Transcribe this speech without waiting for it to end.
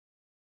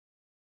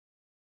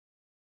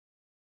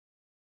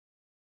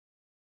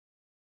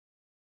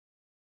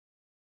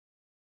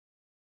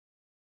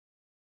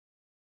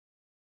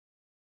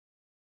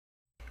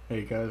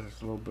Hey guys,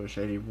 it's Little Bush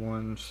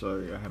 81.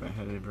 Sorry I haven't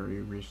had any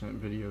very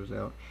recent videos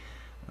out.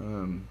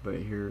 But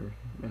here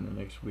in the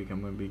next week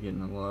I'm going to be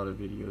getting a lot of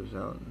videos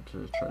out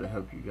to try to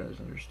help you guys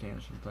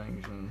understand some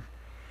things and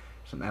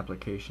some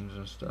applications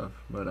and stuff.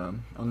 But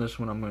on this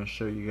one I'm going to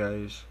show you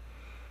guys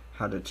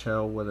how to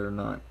tell whether or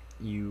not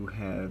you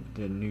have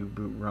the new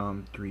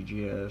BootRom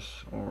 3GS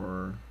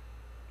or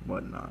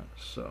whatnot.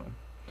 So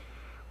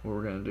what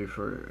we're going to do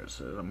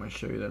first is I'm going to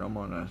show you that I'm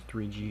on a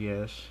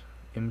 3GS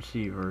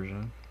MC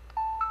version.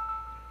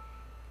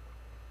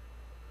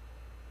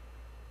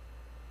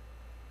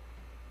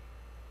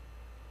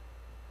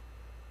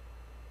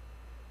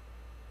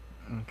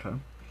 Okay,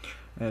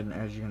 and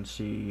as you can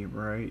see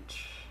right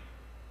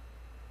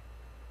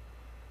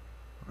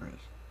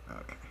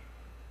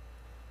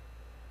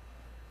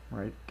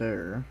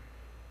there,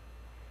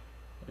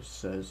 it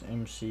says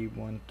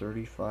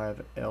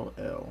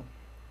MC135LL.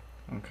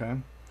 Okay,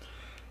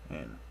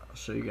 and I'll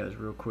show you guys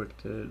real quick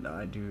that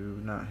I do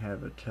not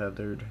have a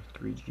tethered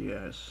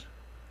 3GS.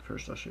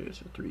 First I'll show you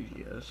it's a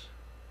 3GS.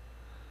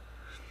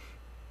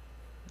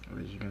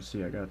 As you can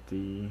see, I got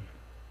the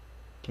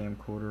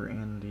camcorder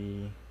and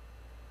the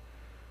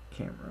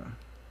camera.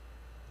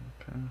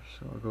 Okay,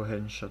 so I'll go ahead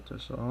and shut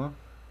this off.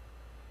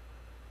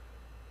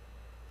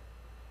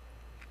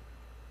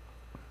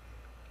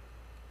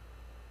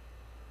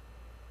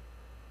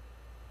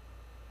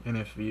 And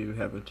if you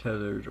have a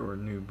tethered or a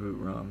new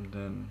BootRom,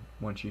 then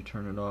once you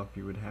turn it off,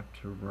 you would have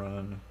to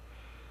run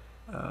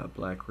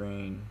Black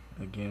Rain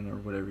again, or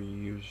whatever you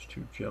use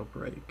to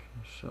jailbreak.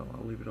 So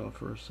I'll leave it off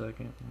for a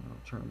second and I'll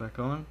turn it back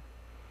on.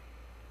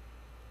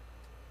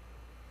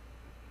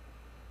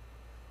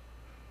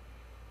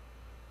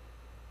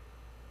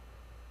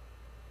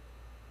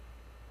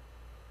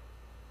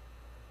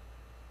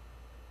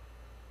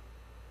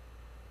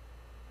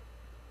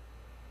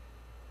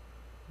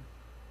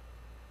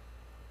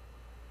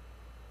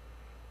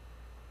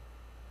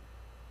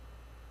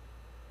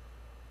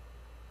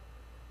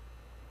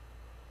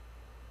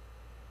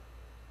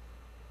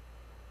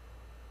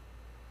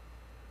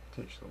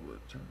 Takes a little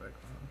bit to turn back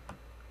on.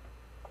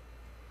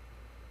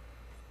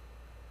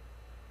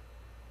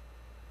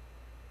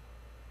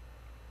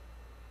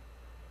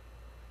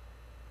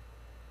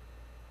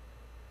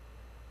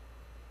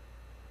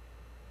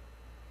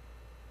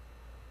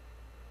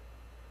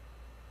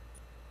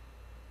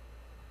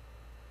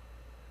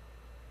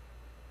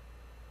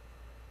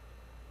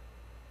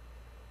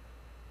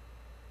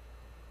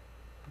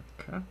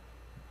 Okay.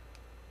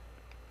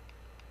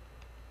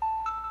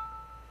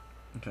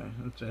 Okay,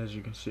 as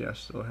you can see, I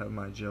still have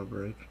my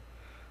jailbreak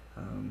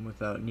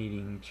without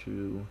needing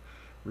to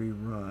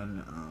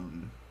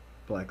rerun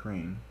Black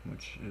Rain,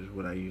 which is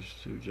what I use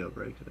to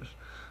jailbreak this.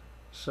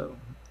 So,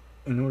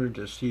 in order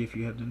to see if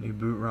you have the new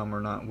BootRom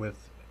or not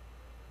with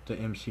the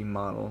MC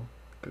model,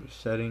 go to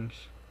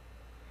Settings,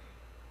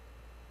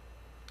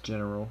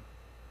 General,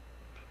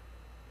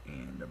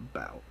 and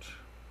About.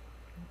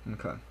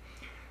 Okay.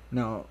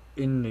 Now,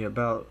 in the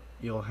About,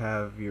 you'll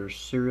have your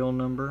serial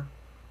number.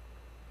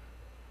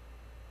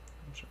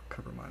 I'll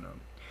cover mine up.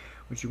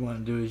 What you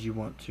want to do is you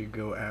want to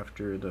go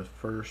after the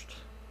first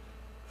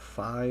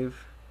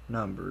 5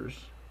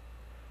 numbers,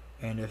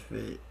 and if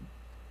the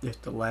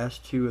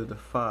last 2 of the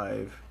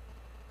 5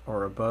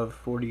 are above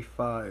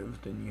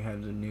 45, then you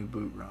have the new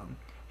BootRom.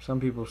 Some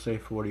people say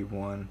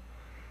 41.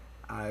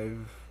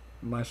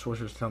 My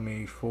sources tell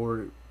me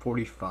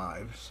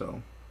 45.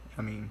 So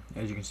I mean,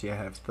 as you can see, I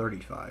have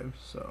 35.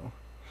 So,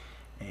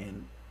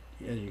 and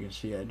as you can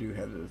see, I do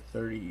have the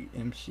 30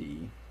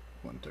 MC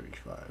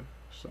 135.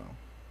 So,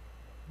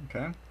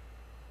 okay.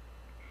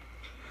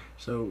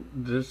 So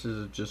this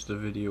is just a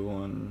video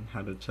on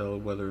how to tell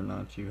whether or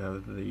not you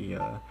have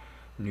the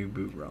new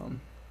BootRom.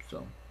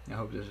 So I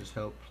hope this has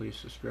helped. Please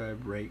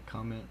subscribe, rate,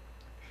 comment,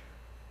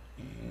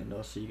 and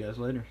I'll see you guys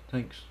later.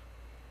 Thanks.